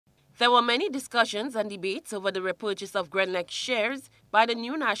There were many discussions and debates over the repurchase of Grenada shares by the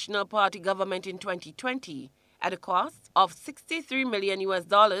new National Party government in 2020 at a cost of $63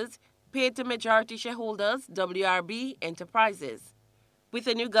 million paid to majority shareholders WRB Enterprises. With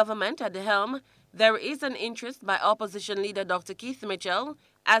a new government at the helm, there is an interest by opposition leader Dr. Keith Mitchell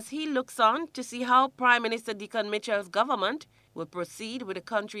as he looks on to see how Prime Minister Dickon Mitchell's government will proceed with the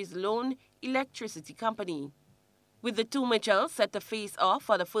country's lone electricity company. With the two Mitchells set to face off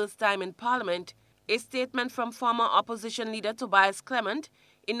for the first time in Parliament, a statement from former opposition leader Tobias Clement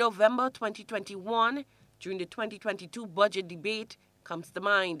in November 2021 during the 2022 budget debate comes to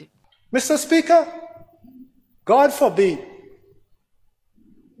mind. Mr. Speaker, God forbid,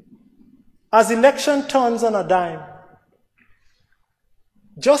 as election turns on a dime,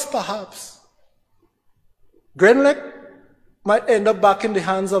 just perhaps, Grenada might end up back in the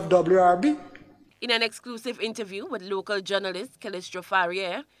hands of WRB. In an exclusive interview with local journalist Calistro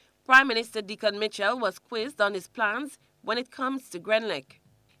Farrier, Prime Minister Dickon Mitchell was quizzed on his plans when it comes to Grenada.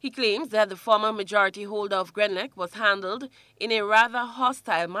 He claims that the former majority holder of Grenada was handled in a rather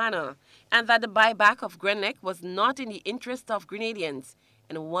hostile manner and that the buyback of Grenada was not in the interest of Grenadians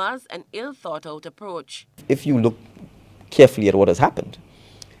and was an ill-thought-out approach. If you look carefully at what has happened,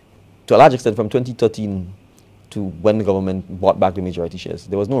 to a large extent from 2013 to when the government bought back the majority shares,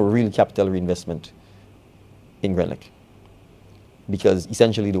 there was no real capital reinvestment in Grenada because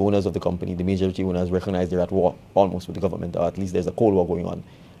essentially the owners of the company, the majority owners, recognize they're at war almost with the government, or at least there's a cold war going on.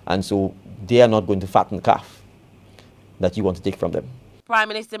 And so they are not going to fatten the calf that you want to take from them. Prime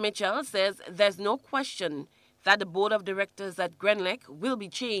Minister Mitchell says there's no question that the board of directors at Grenada will be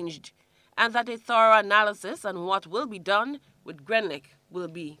changed and that a thorough analysis on what will be done with Grenada will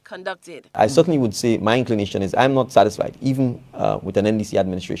be conducted. I certainly would say my inclination is I'm not satisfied, even with an NDC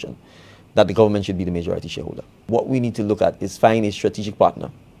administration, that the government should be the majority shareholder. What we need to look at is find a strategic partner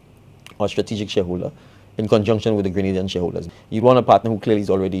or strategic shareholder in conjunction with the Grenadian shareholders. You want a partner who clearly is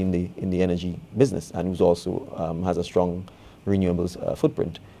already in the energy business and who's also has a strong renewables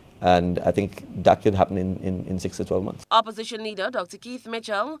footprint. And I think that could happen in 6 to 12 months. Opposition leader Dr. Keith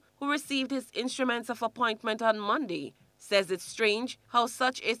Mitchell, who received his instruments of appointment on Monday, says it's strange how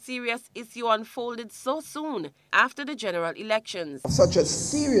such a serious issue unfolded so soon after the general elections. Such a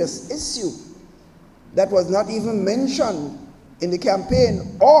serious issue that was not even mentioned in the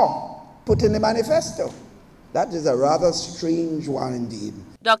campaign or put in the manifesto. That is a rather strange one indeed.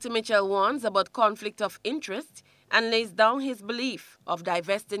 Dr. Mitchell warns about conflict of interest and lays down his belief of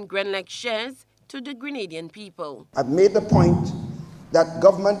divesting Grenada shares to the Grenadian people. I've made the point that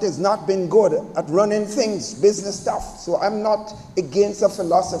government has not been good at running things, business stuff. So I'm not against a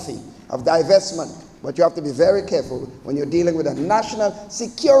philosophy of divestment, but you have to be very careful when you're dealing with a national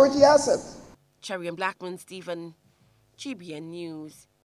security asset. Cherry and Blackman, Stephen, GBN News.